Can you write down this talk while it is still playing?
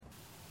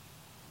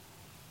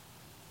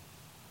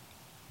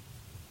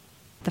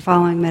The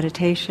following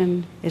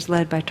meditation is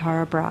led by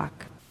Tara Brach.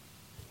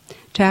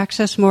 To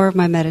access more of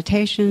my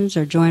meditations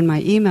or join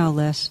my email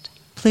list,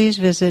 please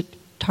visit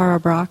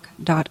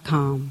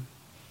tarabrach.com.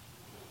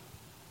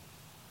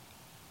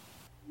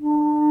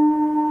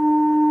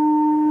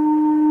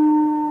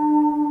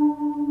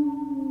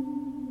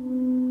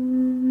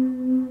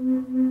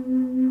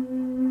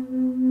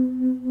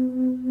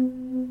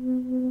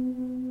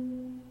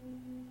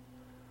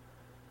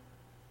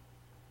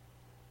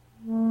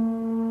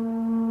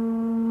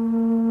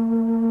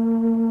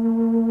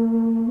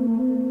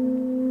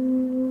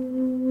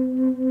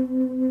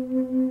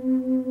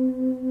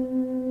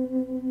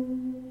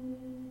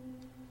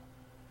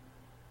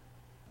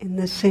 In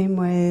the same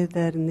way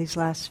that in these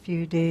last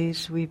few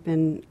days we've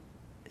been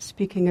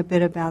speaking a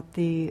bit about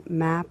the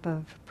map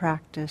of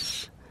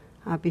practice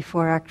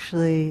before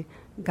actually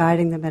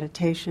guiding the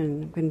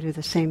meditation, I'm going to do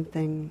the same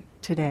thing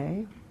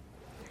today.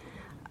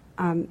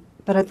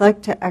 But I'd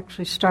like to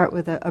actually start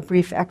with a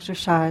brief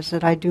exercise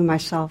that I do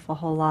myself a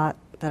whole lot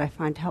that I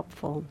find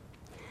helpful.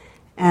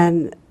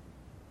 And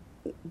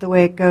the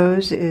way it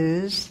goes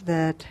is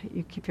that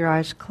you keep your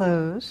eyes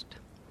closed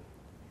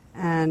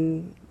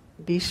and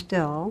be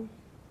still.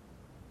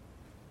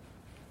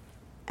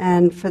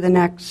 And for the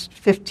next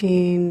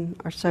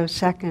 15 or so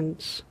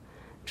seconds,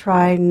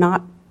 try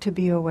not to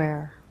be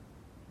aware.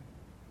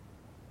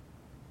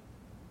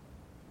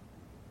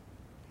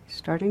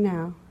 Starting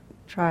now,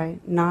 try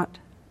not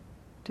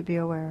to be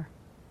aware.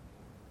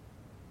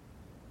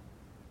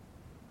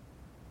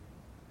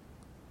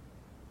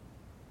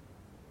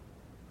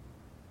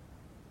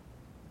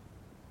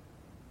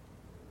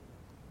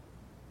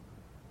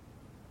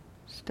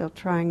 Still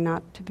trying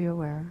not to be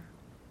aware.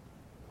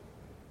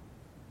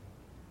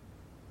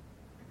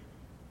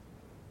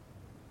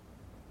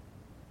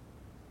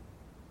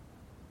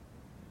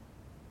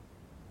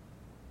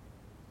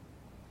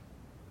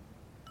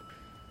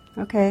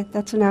 Okay,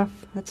 that's enough.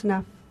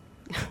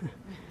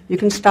 You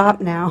can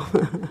stop now.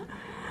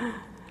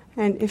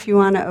 And if you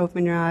want to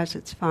open your eyes,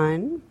 it's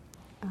fine.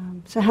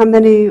 So how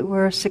many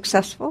were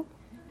successful?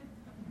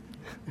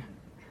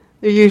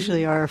 There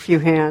usually are a few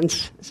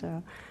hands.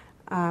 So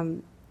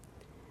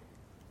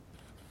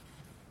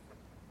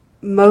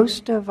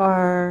most of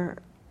our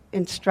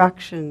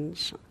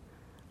instructions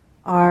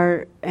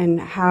are in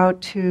how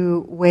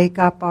to wake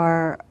up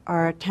our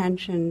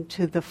attention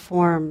to the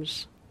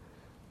forms,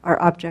 our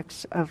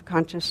objects of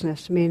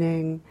consciousness,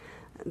 meaning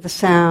the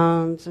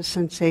sounds, the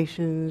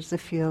sensations, the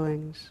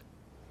feelings.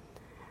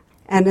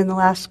 And in the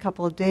last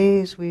couple of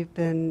days, we've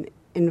been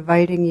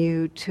inviting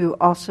you to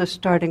also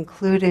start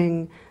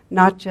including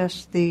not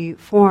just the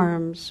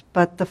forms,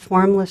 but the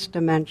formless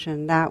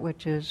dimension, that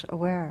which is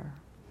aware.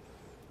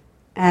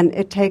 And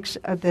it takes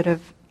a bit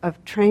of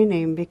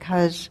training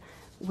because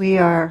we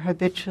are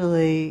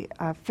habitually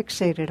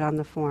fixated on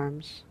the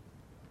forms.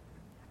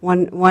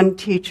 One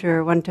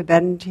teacher, one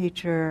Tibetan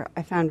teacher,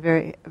 I found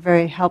very,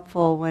 very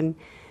helpful when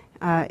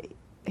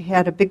he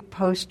had a big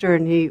poster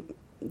and he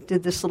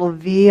did this little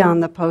V on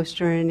the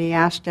poster and he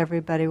asked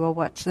everybody, well,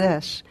 what's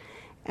this?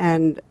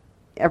 And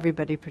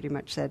everybody pretty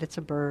much said, it's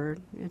a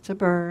bird, it's a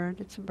bird,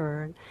 it's a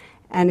bird.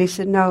 And he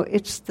said, no,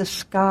 it's the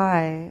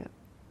sky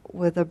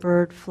with a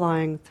bird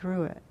flying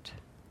through it.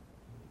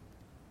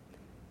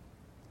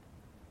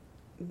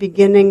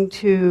 Beginning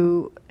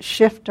to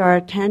shift our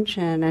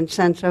attention and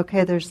sense,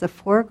 okay, there's the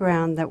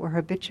foreground that we're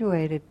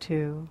habituated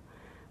to,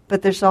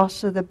 but there's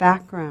also the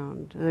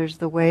background. There's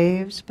the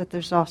waves, but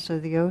there's also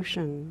the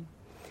ocean.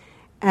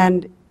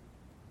 And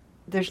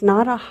there's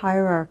not a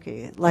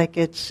hierarchy, like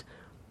it's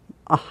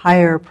a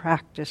higher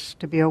practice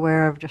to be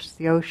aware of just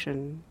the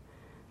ocean.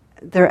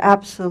 They're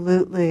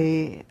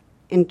absolutely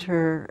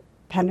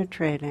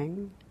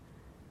interpenetrating.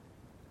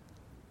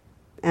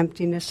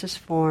 Emptiness is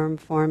form,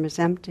 form is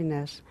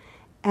emptiness.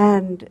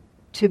 And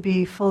to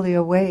be fully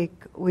awake,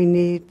 we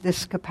need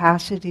this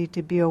capacity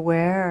to be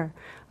aware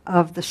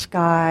of the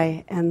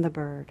sky and the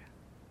bird.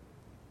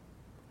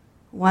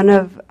 One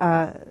of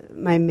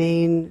my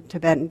main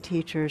Tibetan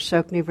teachers,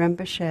 Sokni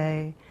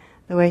Rinpoche,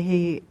 the way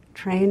he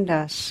trained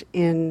us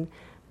in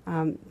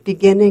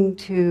beginning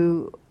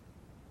to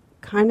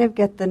kind of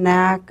get the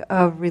knack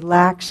of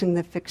relaxing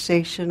the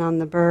fixation on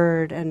the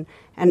bird and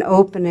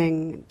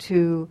opening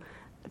to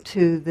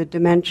the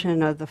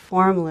dimension of the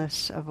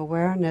formless of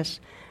awareness,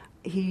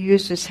 he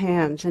used his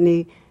hands, and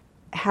he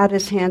had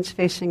his hands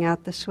facing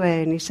out this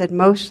way, and he said,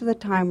 most of the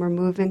time we're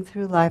moving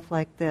through life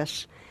like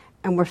this,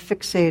 and we're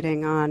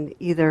fixating on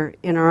either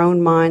in our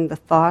own mind the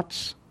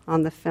thoughts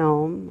on the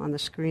film, on the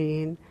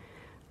screen,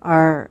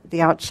 or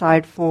the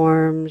outside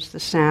forms, the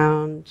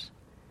sounds.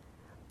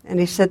 And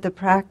he said the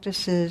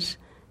practice is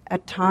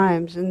at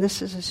times, and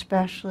this is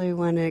especially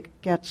when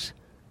it gets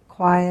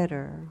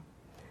quieter,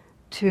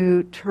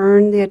 to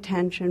turn the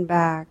attention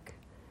back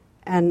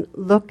and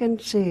look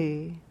and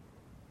see,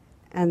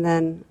 and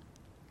then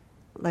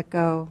let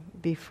go,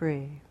 be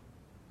free.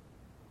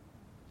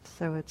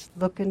 So it's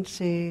look and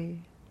see,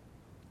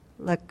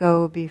 let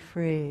go, be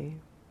free.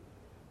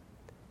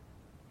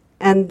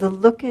 And the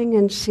looking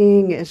and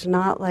seeing is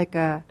not like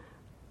a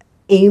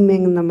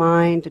aiming the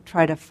mind to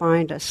try to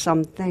find a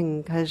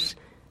something, because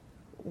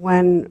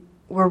when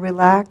we're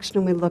relaxed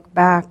and we look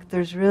back,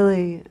 there's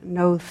really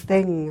no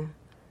thing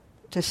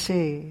to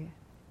see.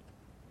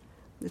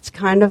 It's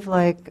kind of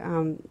like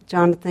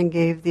Jonathan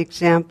gave the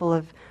example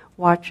of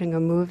watching a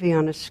movie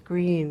on a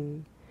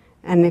screen.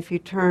 And if you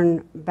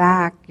turn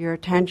back your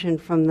attention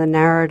from the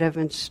narrative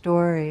and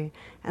story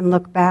and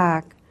look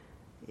back,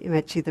 you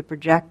might see the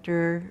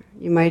projector,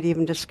 you might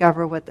even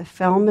discover what the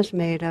film is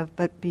made of,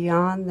 but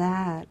beyond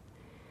that,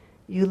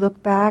 you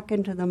look back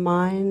into the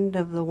mind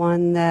of the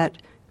one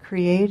that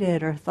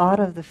created or thought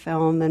of the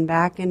film and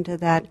back into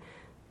that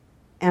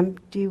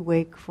empty,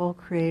 wakeful,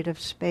 creative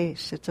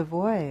space. It's a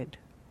void,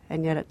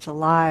 and yet it's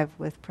alive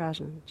with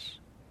presence.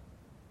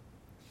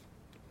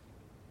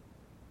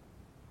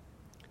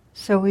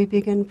 So we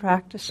begin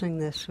practicing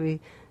this. We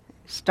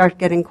start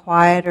getting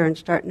quieter and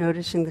start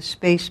noticing the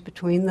space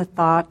between the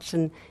thoughts,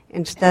 and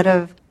instead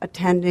of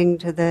attending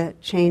to the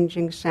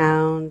changing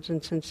sounds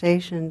and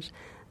sensations,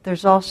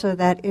 there's also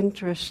that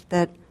interest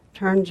that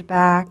turns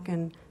back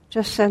and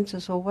just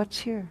senses, well, what's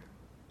here?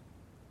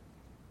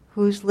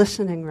 Who's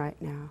listening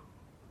right now?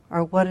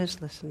 Or what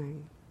is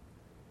listening?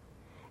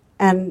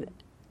 And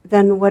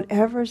then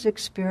whatever's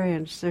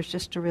experienced, there's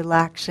just a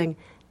relaxing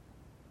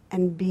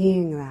and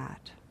being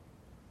that.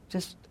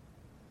 Just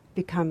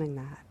becoming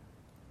that.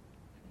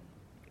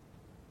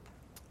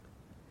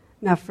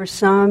 Now for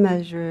some,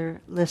 as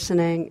you're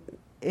listening,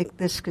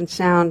 this can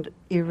sound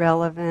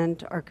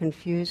irrelevant or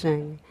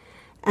confusing.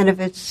 And if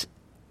it's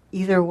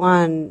either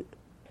one,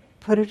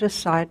 put it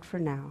aside for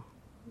now.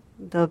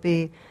 There'll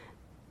be,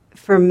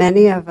 for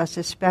many of us,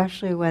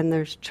 especially when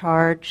there's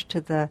charge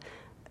to the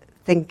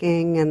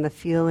thinking and the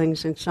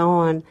feelings and so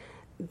on,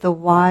 the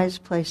wise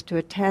place to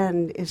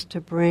attend is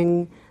to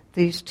bring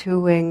these two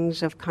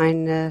wings of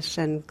kindness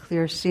and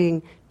clear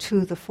seeing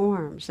to the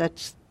forms.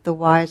 That's the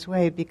wise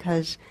way,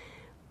 because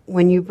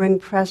when you bring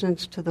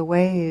presence to the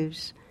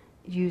waves,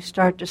 you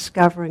start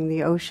discovering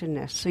the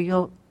oceanness. So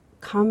you'll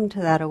come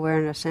to that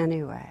awareness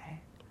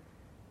anyway.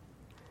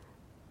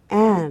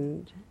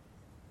 And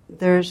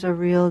there's a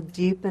real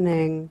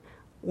deepening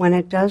when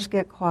it does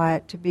get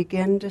quiet to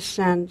begin to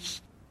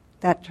sense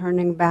that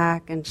turning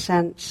back and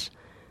sense,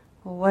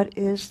 well, what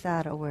is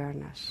that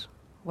awareness?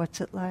 What's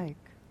it like?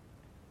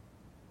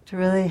 To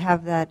really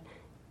have that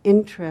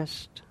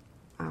interest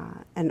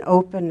and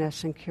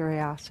openness and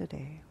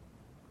curiosity.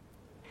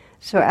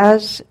 So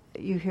as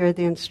you hear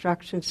the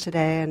instructions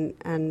today,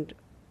 and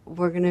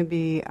we're going to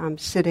be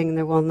sitting,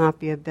 there will not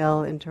be a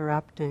bell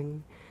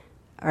interrupting,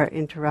 or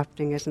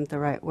interrupting isn't the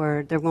right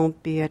word. There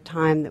won't be a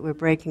time that we're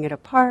breaking it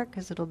apart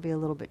because it'll be a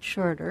little bit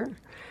shorter.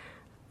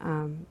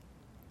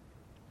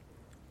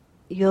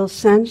 You'll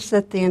sense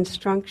that the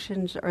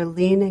instructions are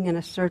leaning in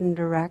a certain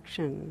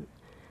direction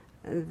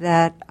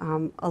that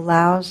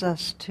allows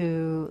us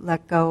to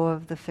let go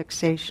of the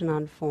fixation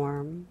on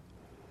form.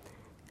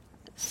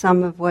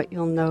 Some of what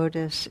you'll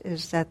notice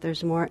is that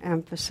there's more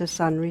emphasis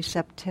on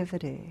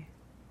receptivity.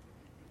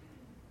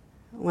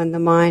 When the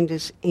mind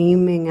is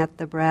aiming at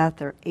the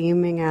breath or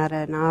aiming at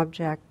an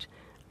object,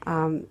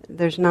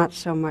 there's not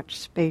so much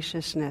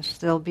spaciousness.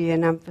 There'll be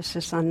an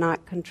emphasis on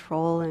not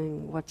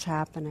controlling what's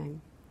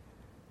happening.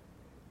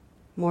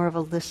 More of a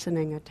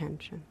listening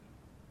attention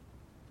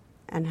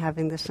and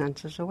having the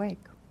senses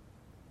awake.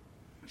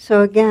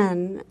 So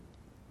again,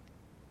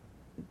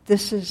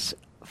 this is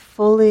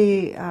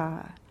fully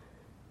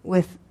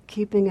with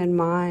keeping in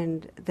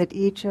mind that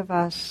each of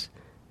us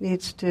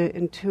needs to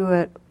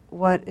intuit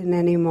what in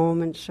any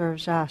moment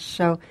serves us.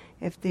 So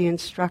if the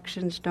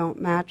instructions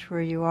don't match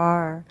where you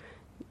are,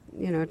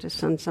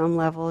 just on some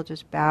level,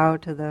 just bow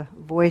to the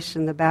voice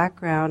in the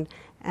background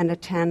and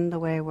attend the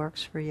way it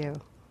works for you.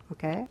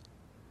 Okay?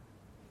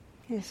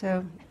 Okay,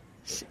 so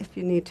if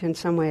you need to in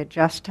some way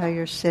adjust how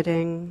you're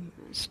sitting,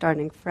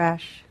 starting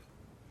fresh,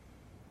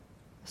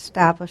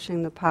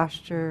 establishing the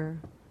posture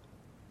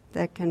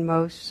that can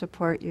most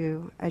support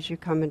you as you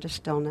come into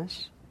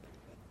stillness.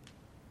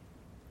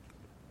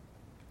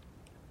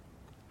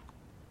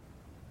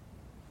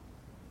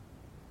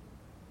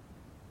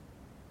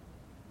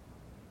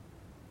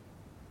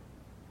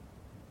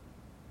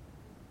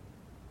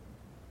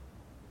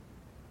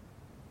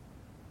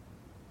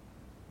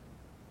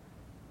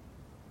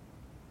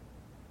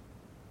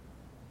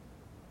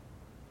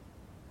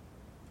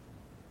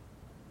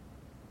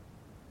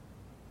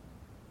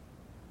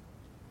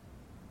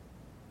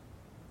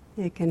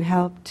 It can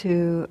help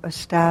to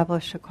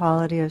establish a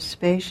quality of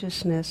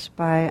spaciousness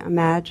by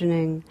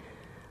imagining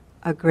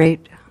a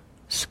great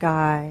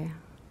sky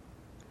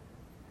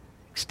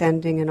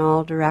extending in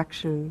all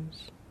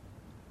directions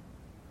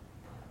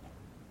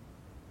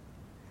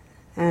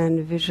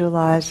and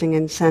visualizing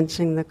and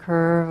sensing the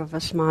curve of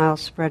a smile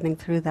spreading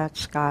through that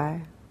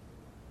sky.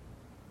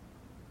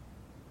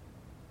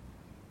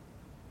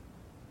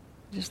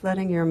 Just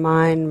letting your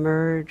mind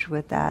merge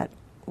with that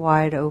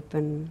wide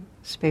open,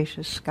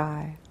 spacious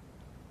sky.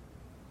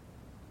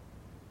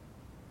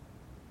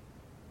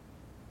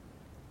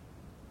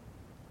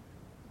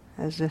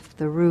 As if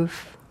the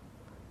roof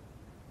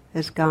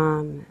is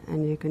gone,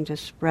 and you can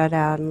just spread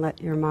out and let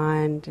your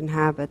mind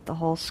inhabit the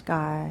whole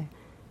sky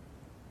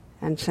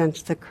and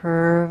sense the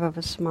curve of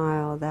a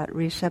smile, that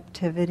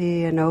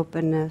receptivity and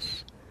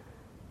openness,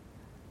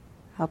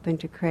 helping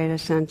to create a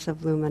sense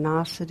of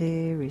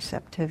luminosity,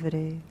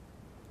 receptivity.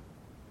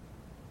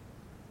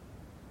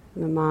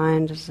 The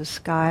mind is the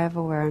sky of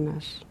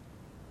awareness.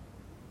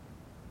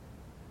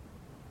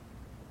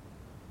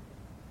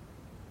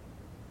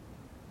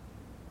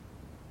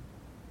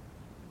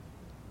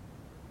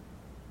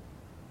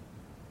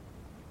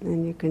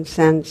 And you can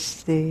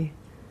sense the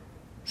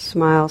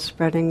smile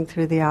spreading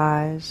through the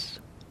eyes,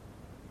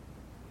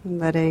 and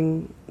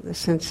letting the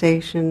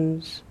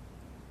sensations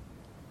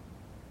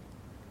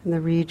in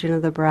the region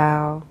of the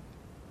brow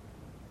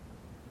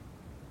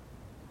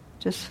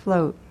just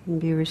float and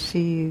be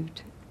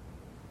received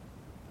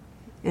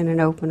in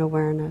an open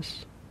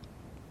awareness.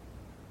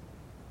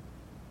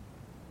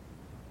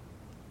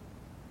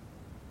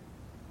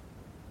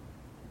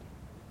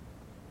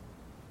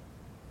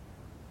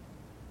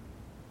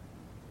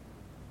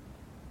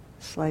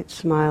 Slight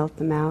smile at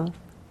the mouth.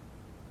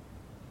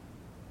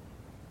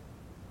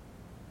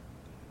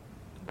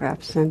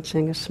 Perhaps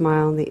sensing a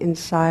smile on the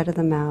inside of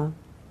the mouth.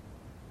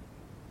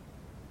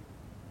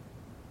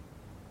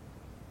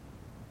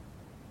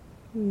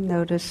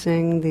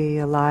 Noticing the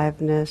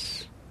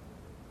aliveness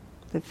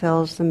that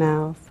fills the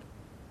mouth.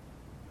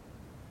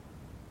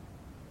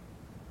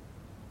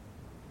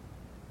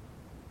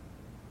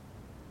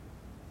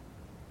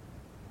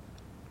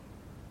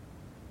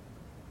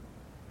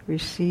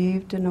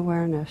 Received in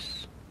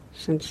awareness,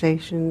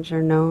 sensations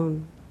are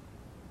known.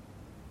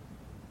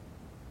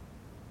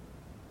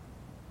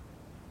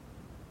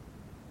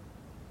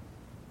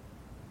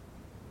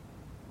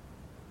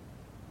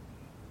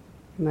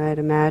 You might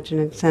imagine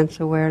and sense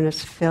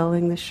awareness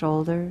filling the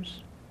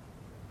shoulders.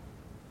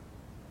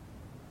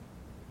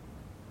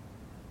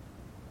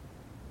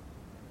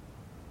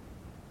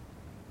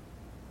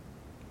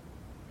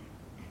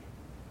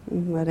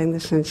 And letting the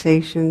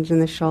sensations in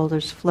the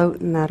shoulders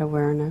float in that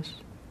awareness.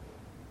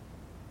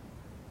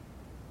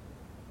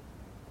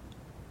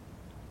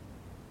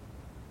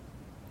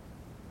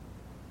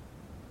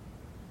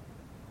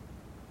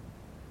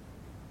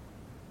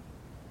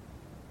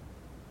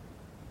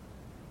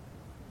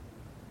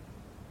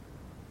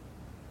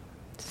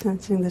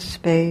 Sensing the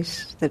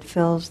space that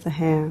fills the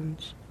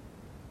hands.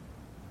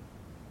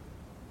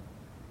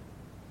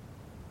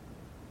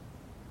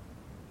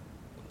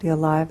 The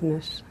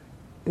aliveness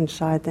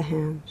inside the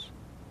hands.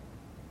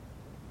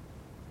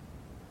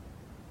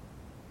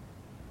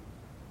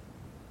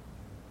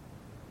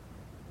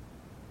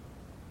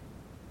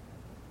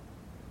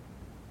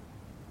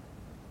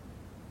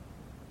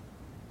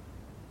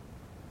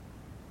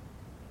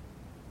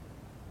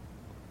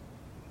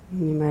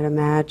 And you might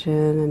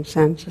imagine and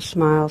sense a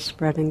smile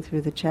spreading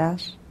through the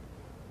chest.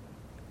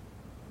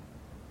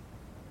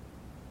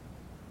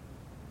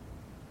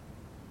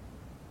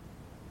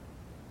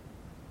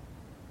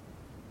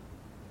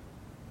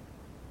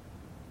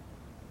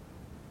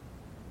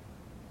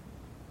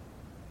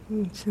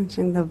 And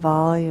sensing the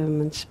volume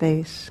and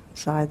space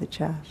inside the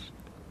chest.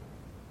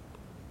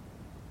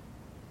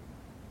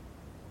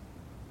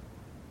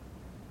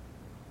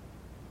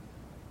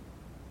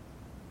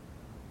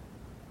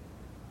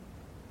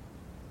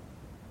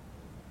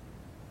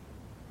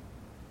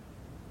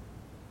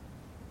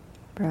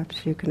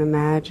 Perhaps you can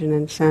imagine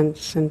and sense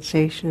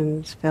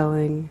sensations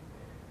filling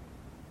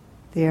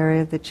the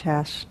area of the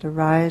chest,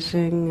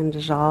 arising and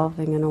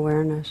dissolving in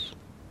awareness.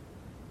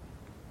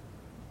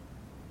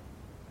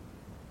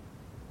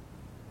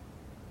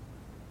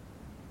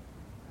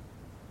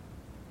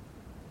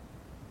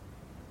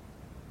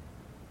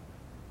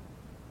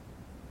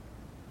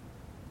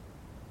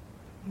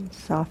 And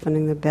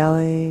softening the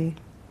belly,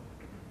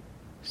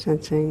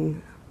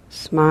 sensing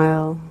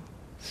smile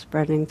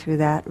spreading through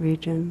that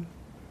region.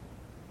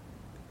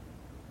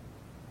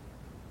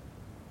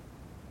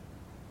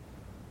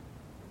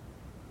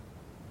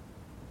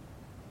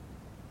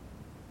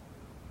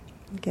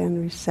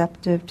 Again,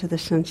 receptive to the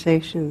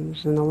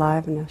sensations and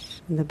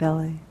aliveness in the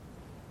belly.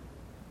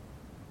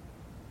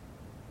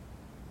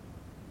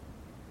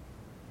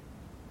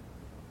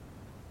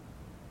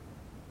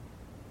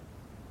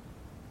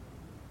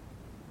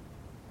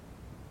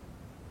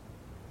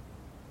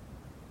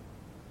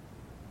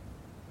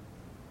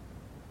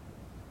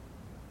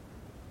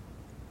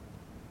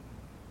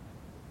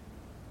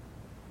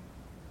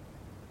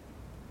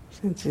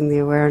 Sensing the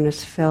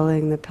awareness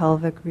filling the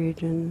pelvic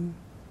region.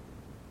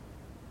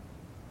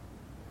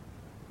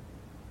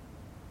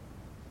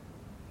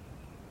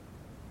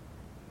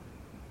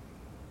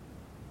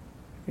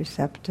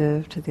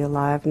 Receptive to the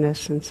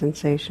aliveness and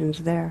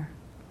sensations there.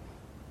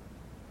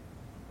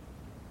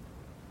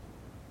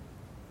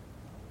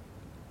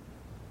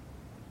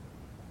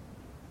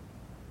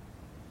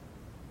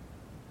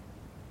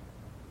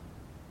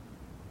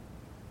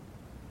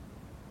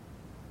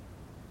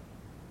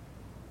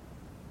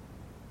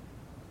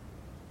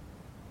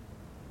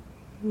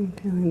 And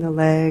feeling the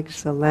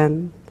legs, the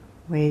length,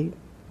 weight,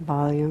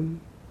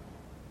 volume.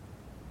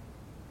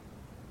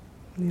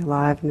 the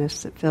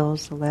aliveness that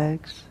fills the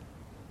legs.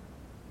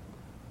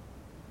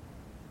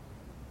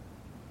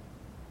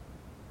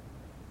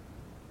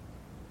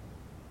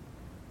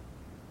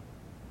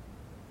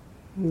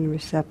 And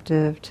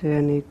receptive to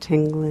any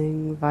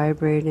tingling,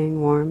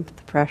 vibrating,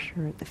 warmth,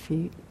 pressure at the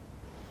feet.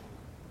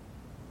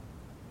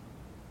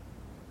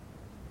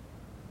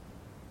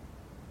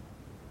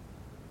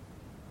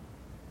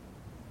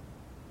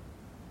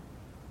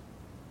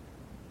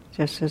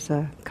 Just as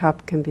a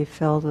cup can be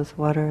filled with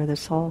water,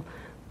 this whole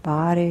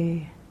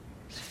body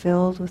is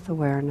filled with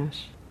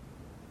awareness,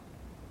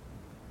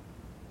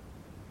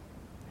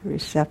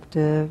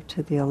 receptive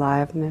to the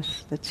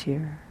aliveness that's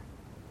here.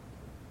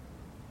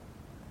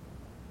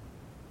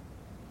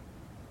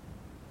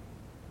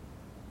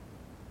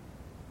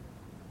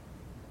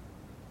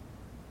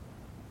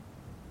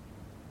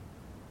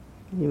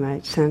 You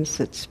might sense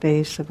that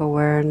space of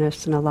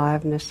awareness and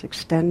aliveness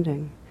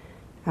extending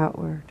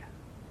outward,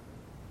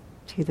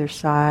 to either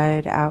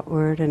side,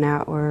 outward and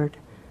outward,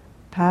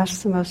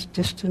 past the most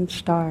distant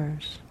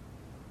stars.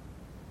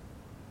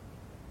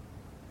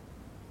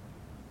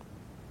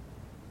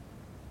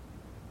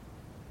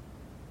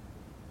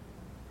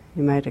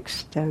 You might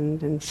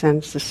extend and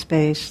sense the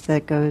space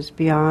that goes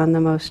beyond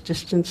the most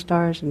distant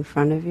stars in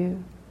front of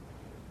you,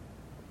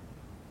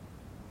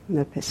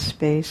 and the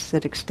space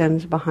that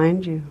extends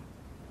behind you,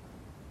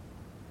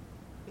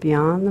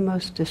 beyond the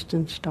most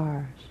distant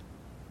stars.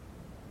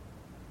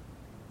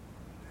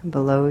 And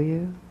below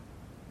you,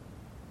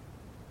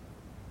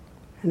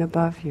 and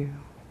above you,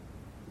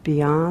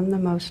 beyond the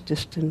most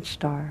distant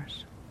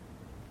stars.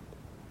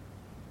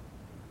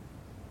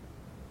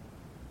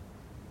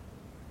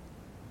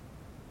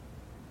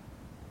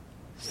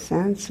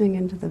 Sensing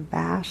into the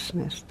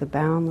vastness, the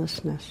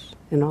boundlessness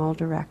in all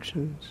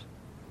directions.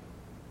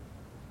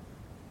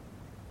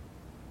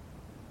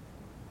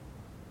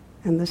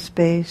 And the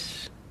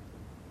space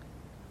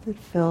that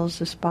fills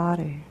this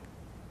body.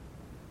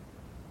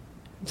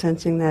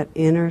 Sensing that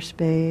inner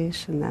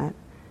space and that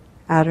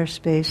outer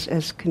space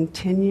as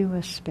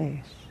continuous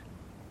space.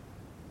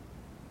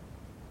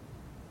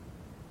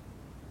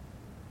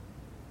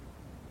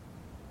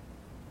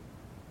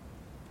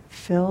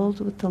 Filled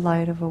with the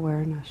light of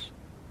awareness.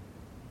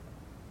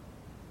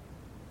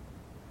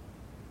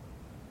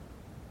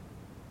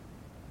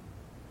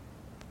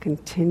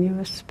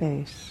 Continuous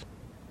space.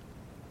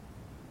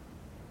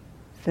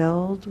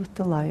 Filled with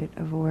the light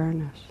of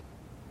awareness.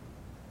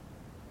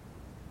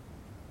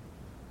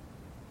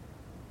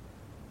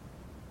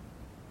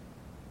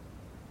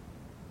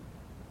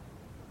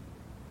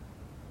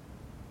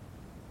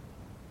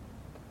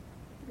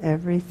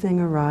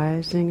 Everything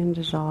arising and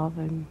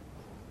dissolving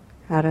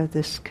out of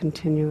this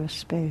continuous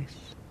space.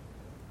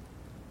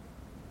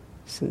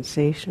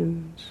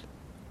 Sensations,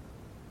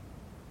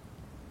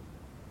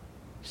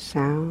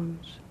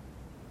 sounds,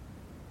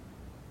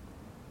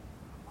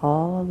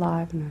 all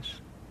aliveness.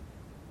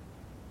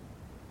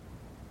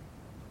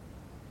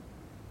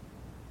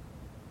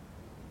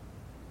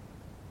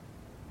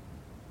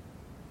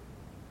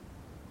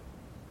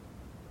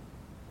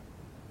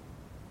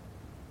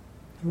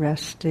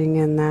 Resting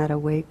in that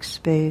awake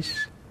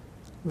space,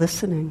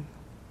 listening.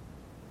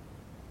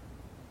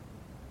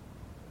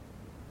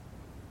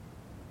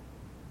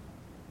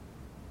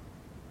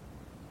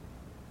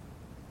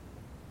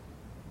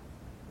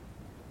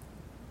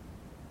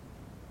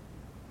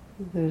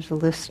 There's a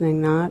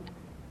listening not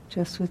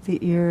just with the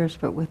ears,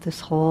 but with this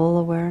whole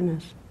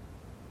awareness.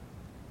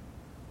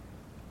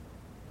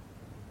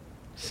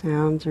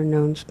 Sounds are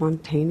known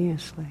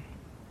spontaneously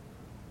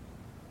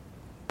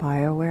by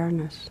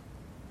awareness.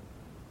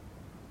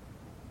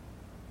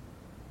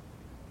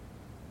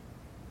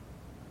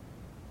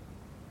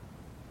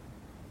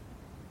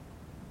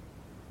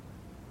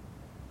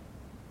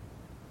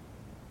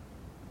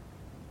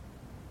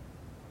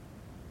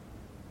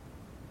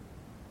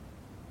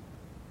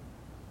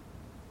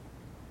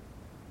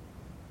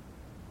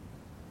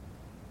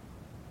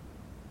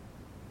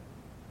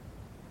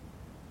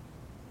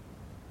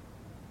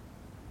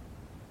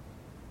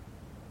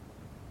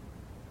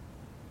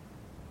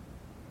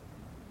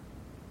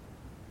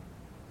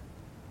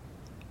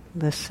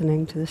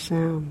 Listening to the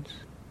sounds.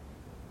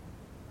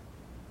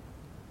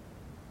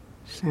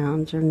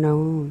 Sounds are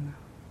known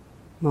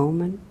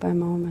moment by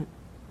moment.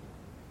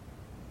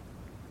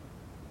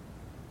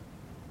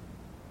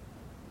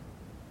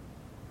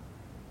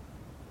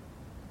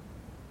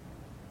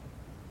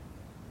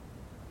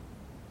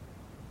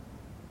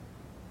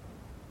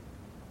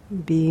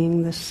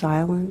 Being the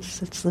silence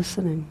that's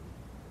listening.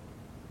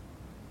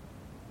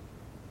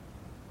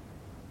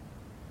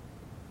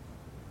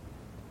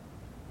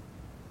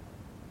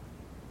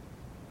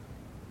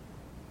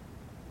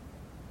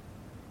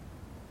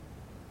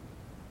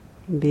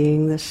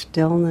 Being the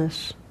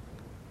stillness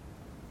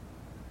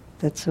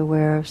that's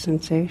aware of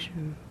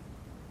sensation.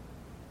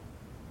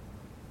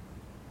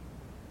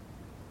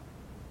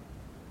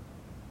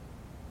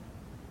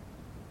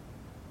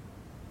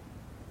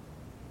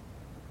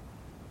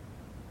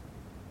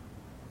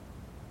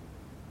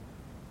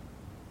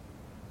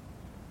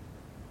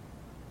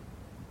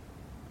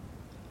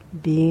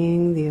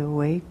 being the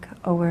awake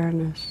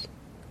awareness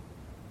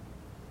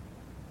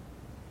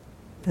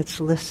that's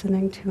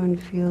listening to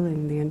and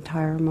feeling the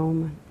entire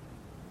moment.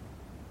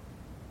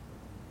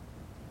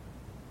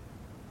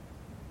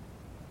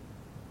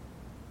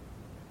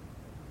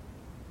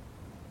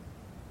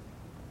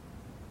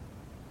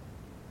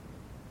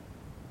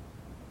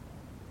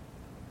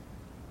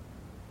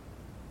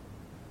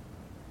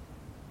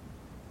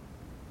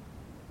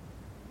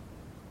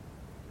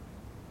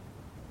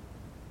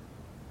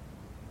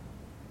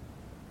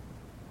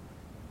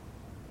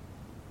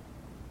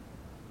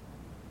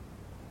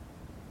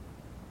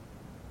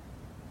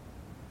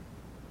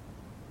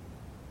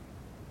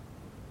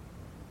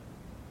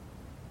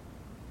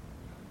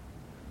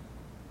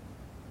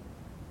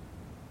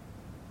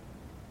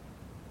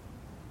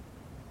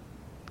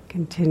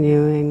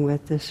 Continuing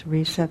with this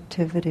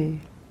receptivity.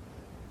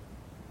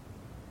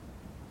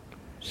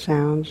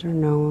 Sounds are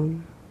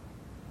known.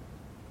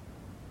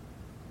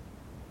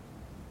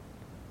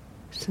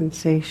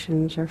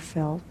 Sensations are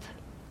felt.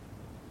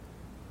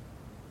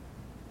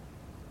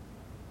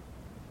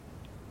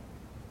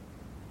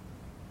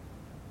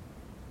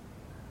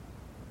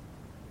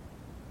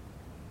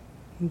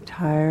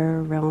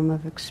 Entire realm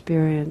of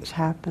experience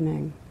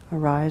happening,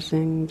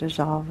 arising,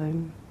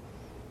 dissolving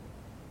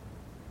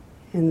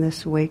in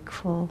this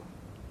wakeful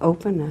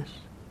openness.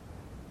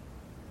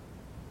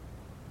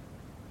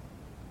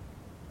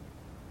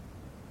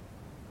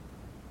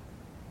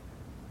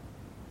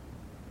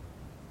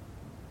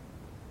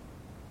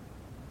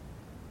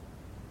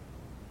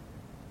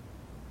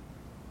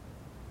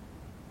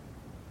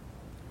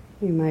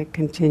 You might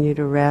continue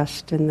to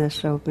rest in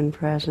this open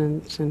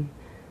presence and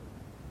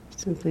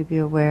simply be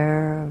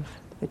aware of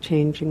the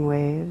changing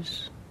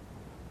waves.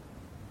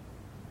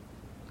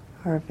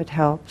 Or if it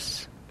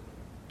helps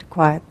to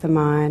quiet the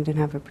mind and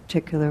have a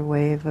particular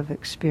wave of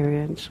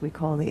experience we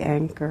call the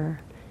anchor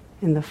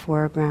in the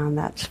foreground,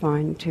 that's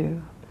fine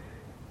too.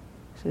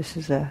 So this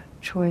is a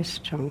choice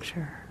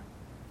juncture.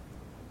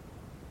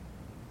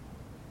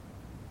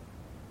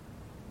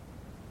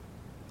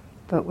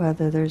 But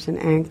whether there's an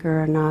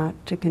anchor or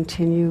not, to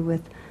continue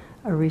with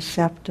a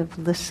receptive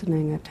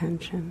listening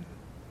attention,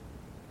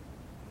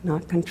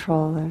 not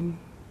controlling,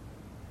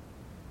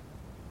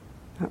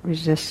 not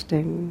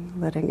resisting,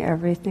 letting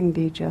everything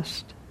be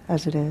just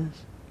as it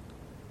is.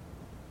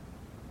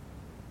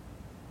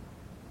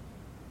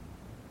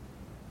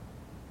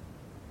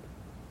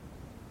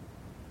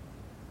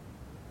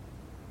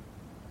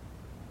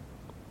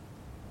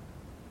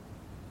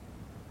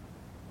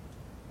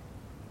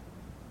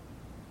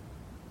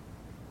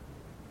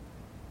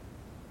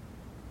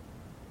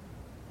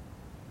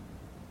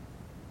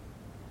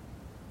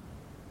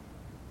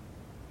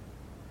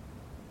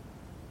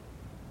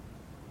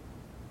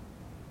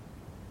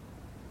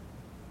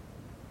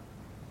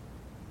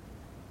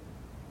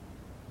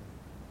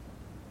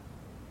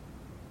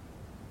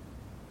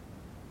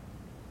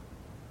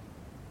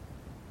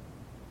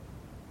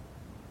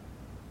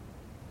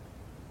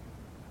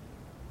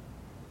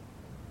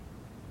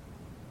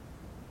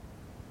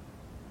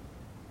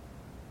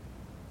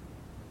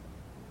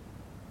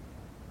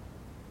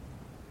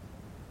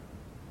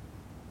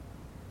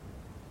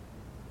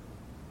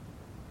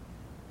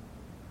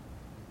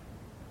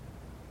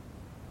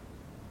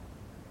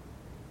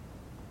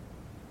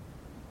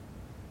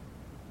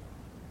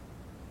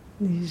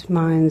 These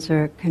minds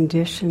are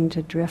conditioned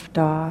to drift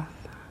off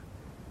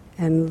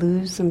and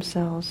lose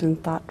themselves in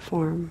thought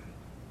form.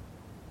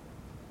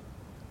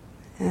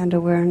 And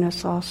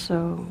awareness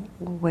also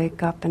will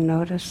wake up and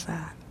notice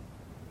that.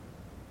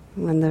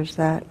 When there's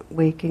that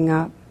waking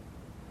up,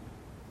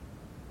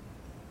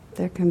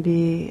 there can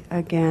be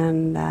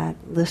again that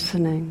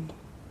listening,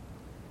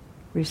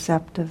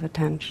 receptive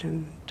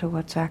attention to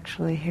what's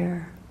actually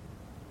here.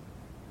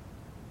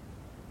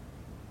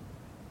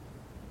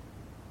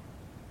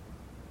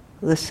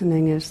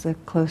 Listening is the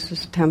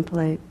closest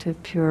template to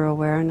pure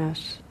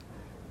awareness.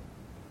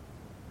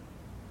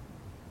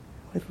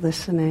 With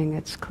listening,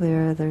 it's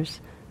clear there's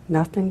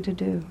nothing to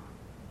do.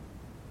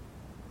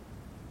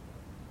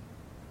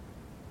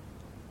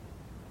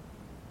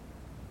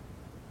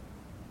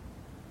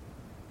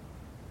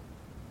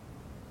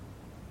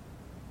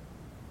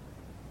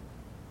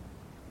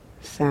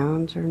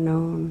 Sounds are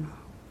known.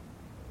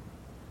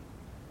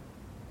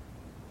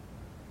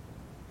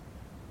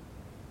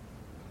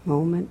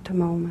 Moment to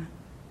moment.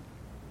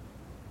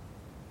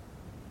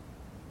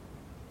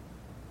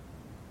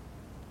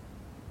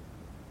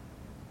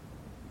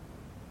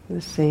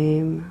 The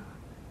same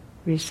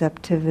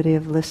receptivity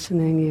of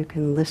listening, you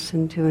can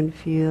listen to and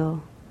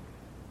feel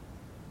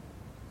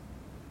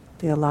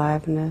the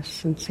aliveness,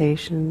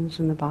 sensations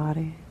in the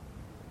body.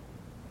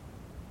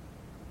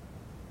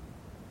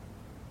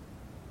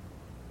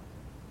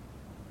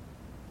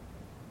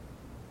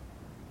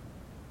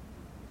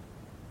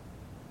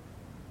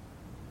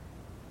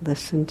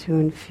 Listen to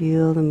and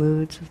feel the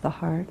moods of the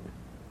heart.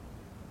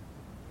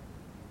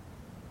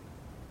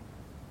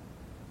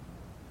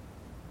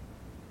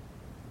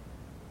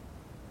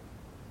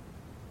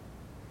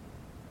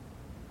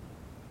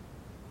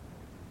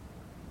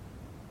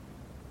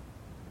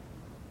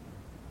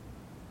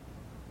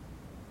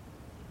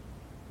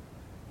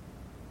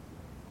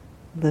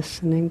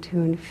 listening to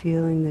and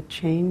feeling the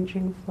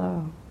changing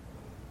flow.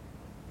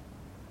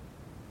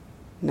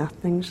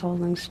 Nothing's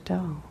holding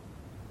still.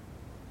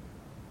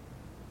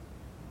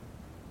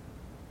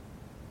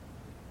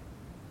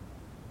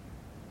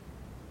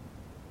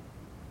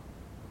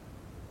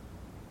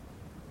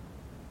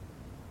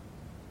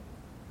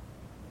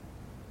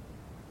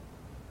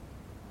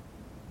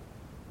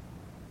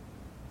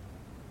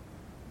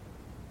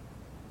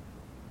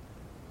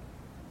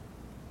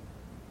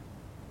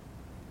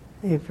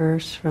 A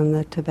verse from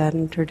the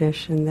Tibetan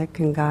tradition that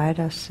can guide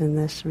us in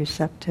this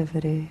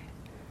receptivity.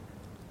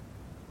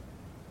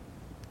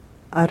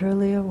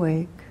 Utterly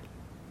awake,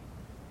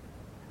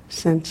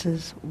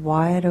 senses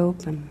wide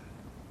open.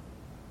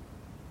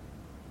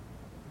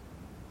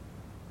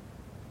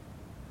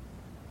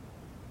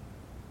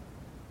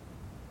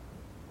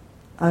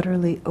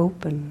 Utterly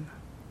open,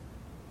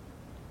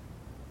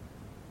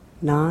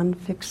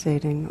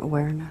 non-fixating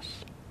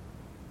awareness.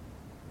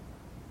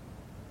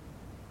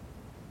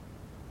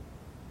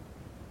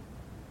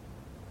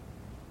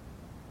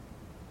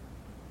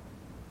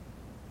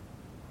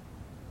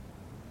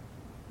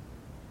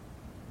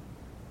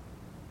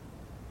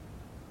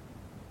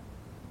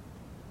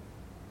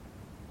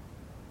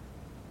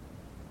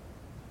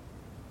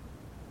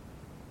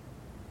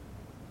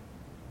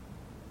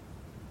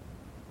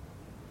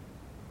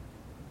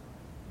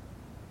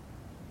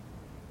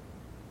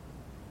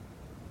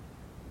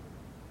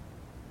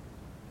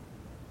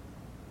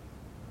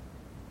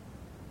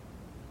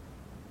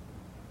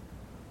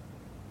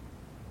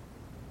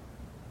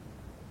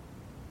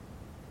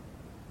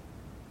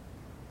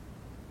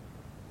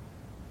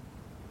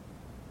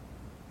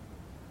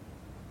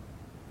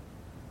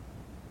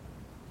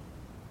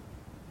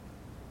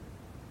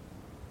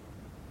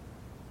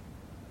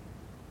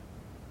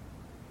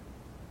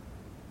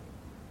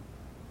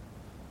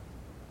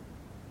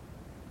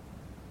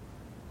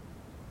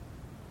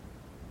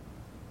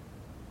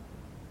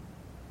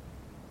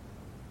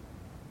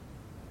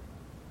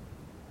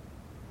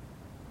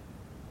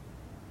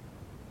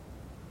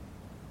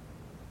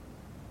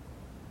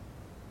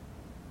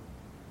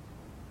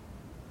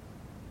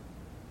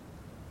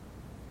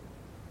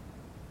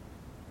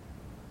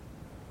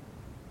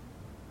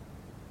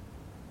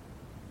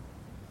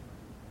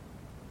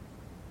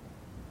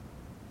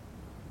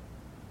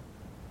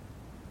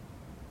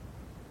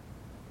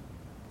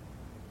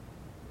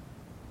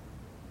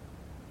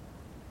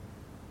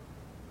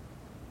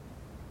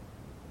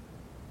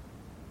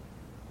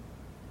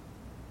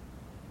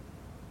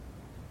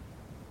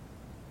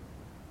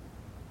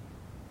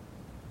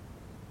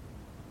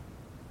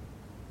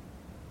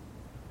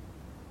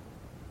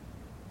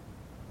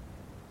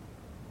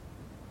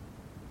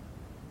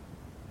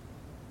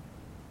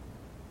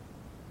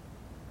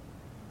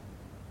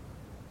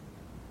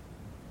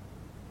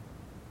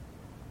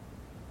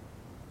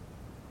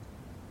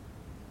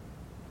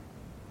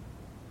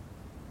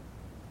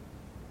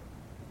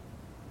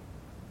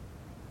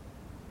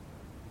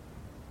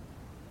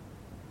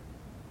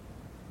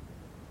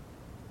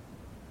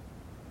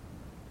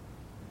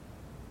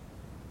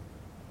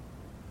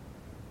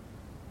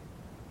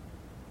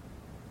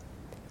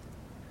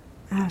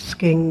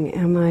 Asking,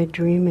 am I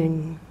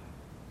dreaming?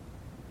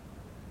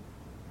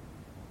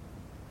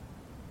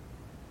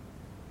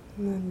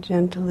 And then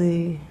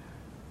gently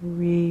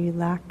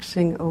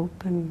relaxing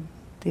open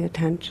the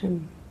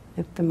attention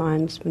if the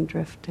mind's been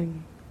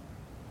drifting.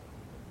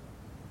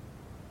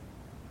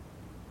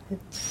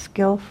 It's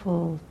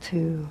skillful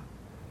to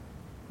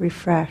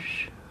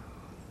refresh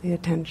the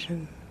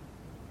attention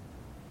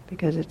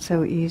because it's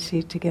so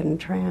easy to get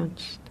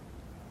entranced.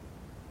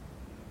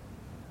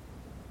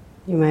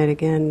 You might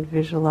again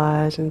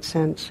visualize and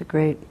sense a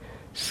great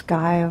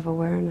sky of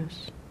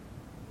awareness.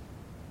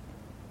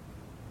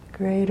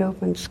 Great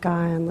open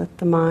sky, and let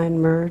the mind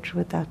merge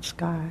with that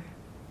sky.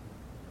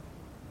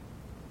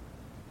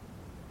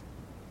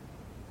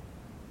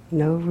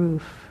 No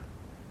roof,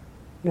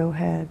 no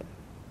head.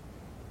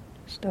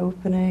 Just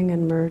opening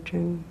and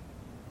merging.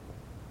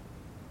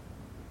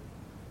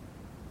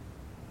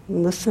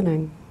 And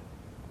listening.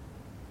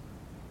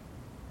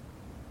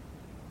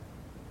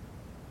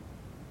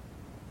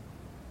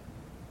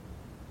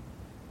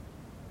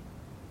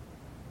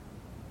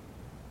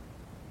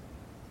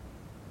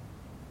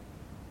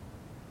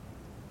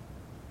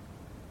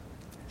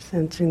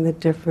 Sensing the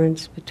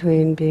difference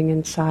between being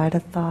inside a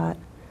thought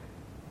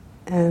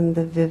and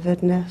the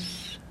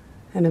vividness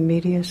and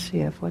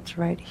immediacy of what's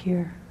right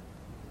here.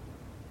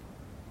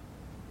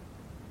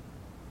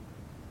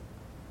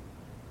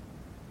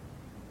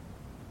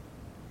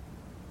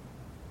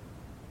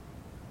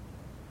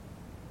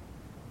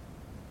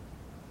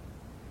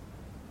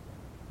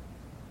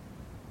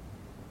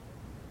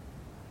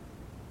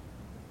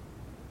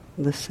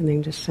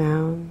 Listening to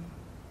sound.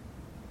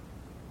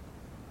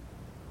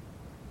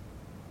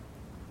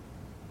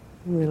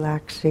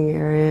 Relaxing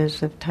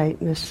areas of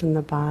tightness in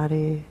the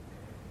body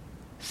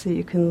so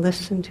you can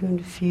listen to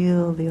and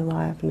feel the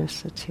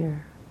aliveness that's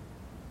here.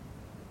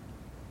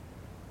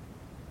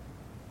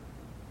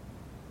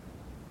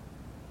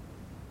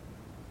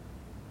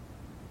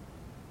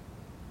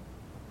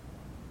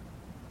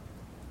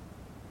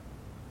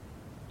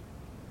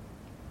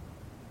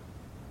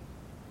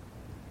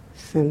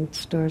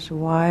 Sense doors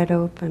wide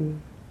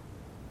open.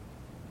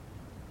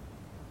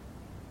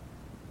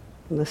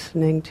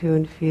 Listening to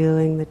and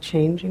feeling the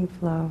changing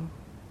flow.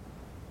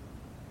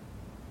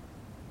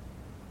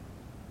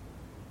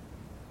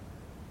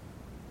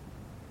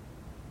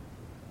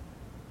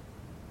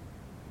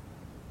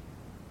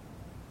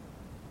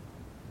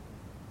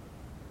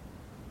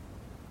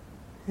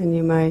 And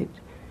you might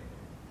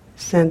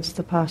sense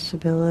the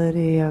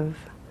possibility of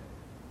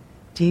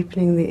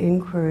deepening the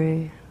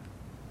inquiry.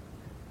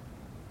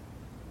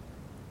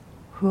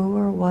 Who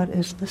or what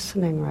is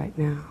listening right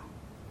now?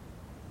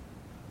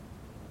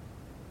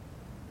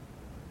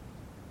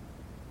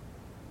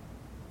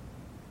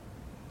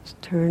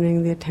 Just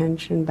turning the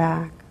attention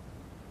back.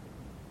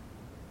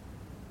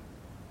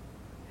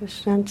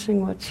 Just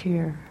sensing what's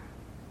here.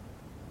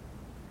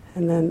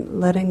 And then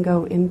letting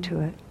go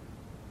into it.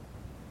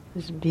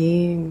 Just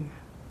being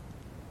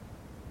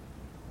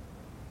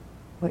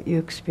what you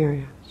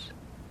experience.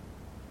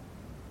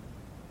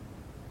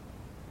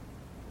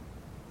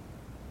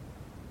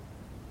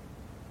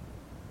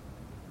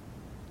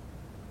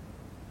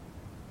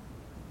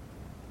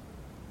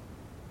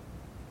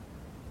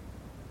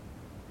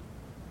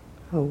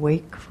 A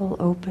wakeful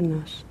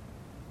openness.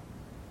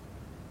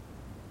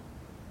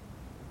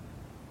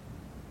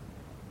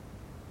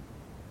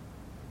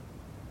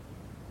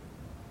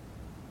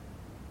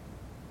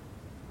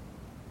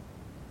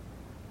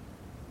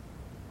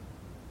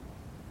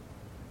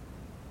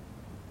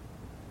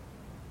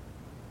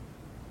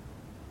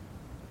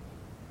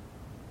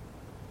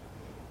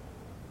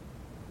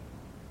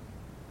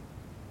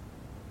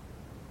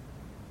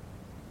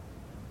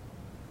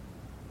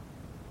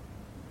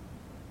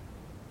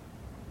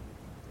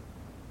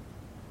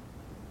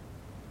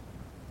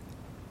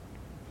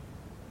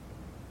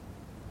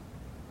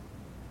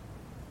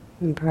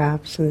 And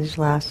perhaps in these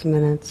last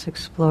minutes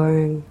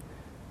exploring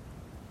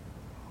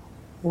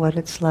what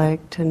it's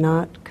like to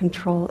not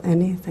control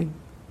anything.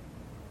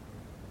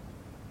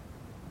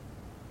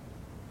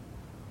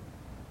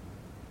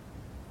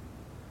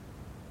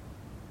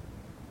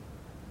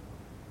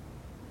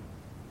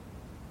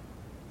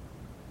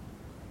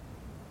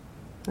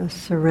 A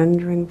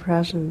surrendering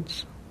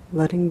presence,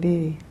 letting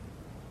be,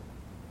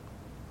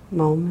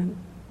 moment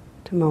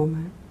to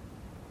moment.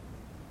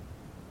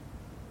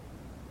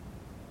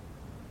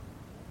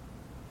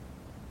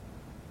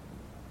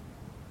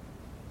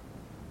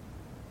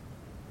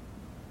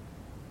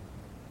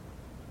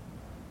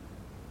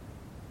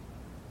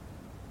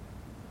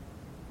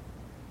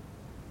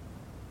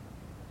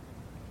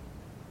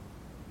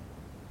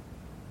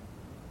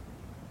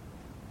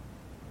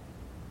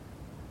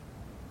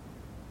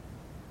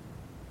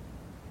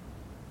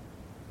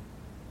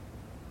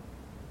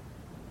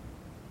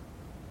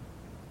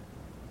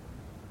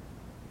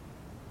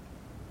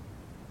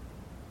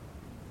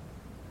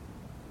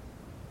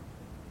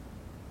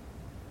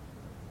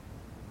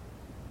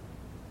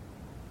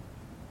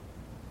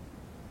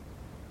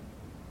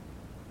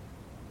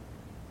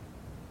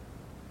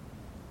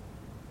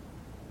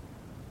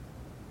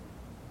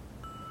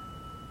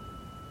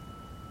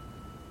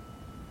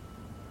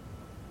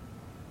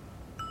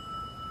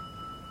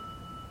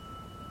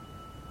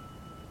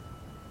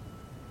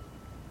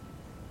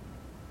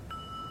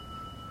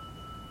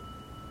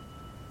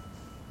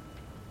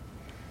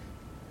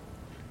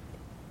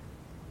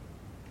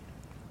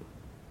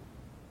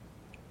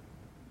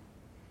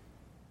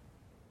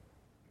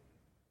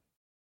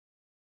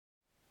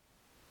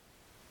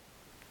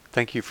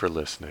 Thank you for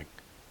listening.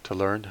 To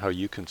learn how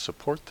you can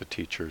support the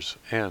teachers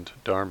and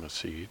Dharma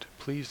Seed,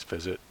 please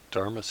visit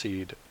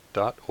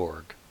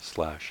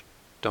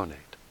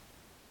dharmaseed.org/donate.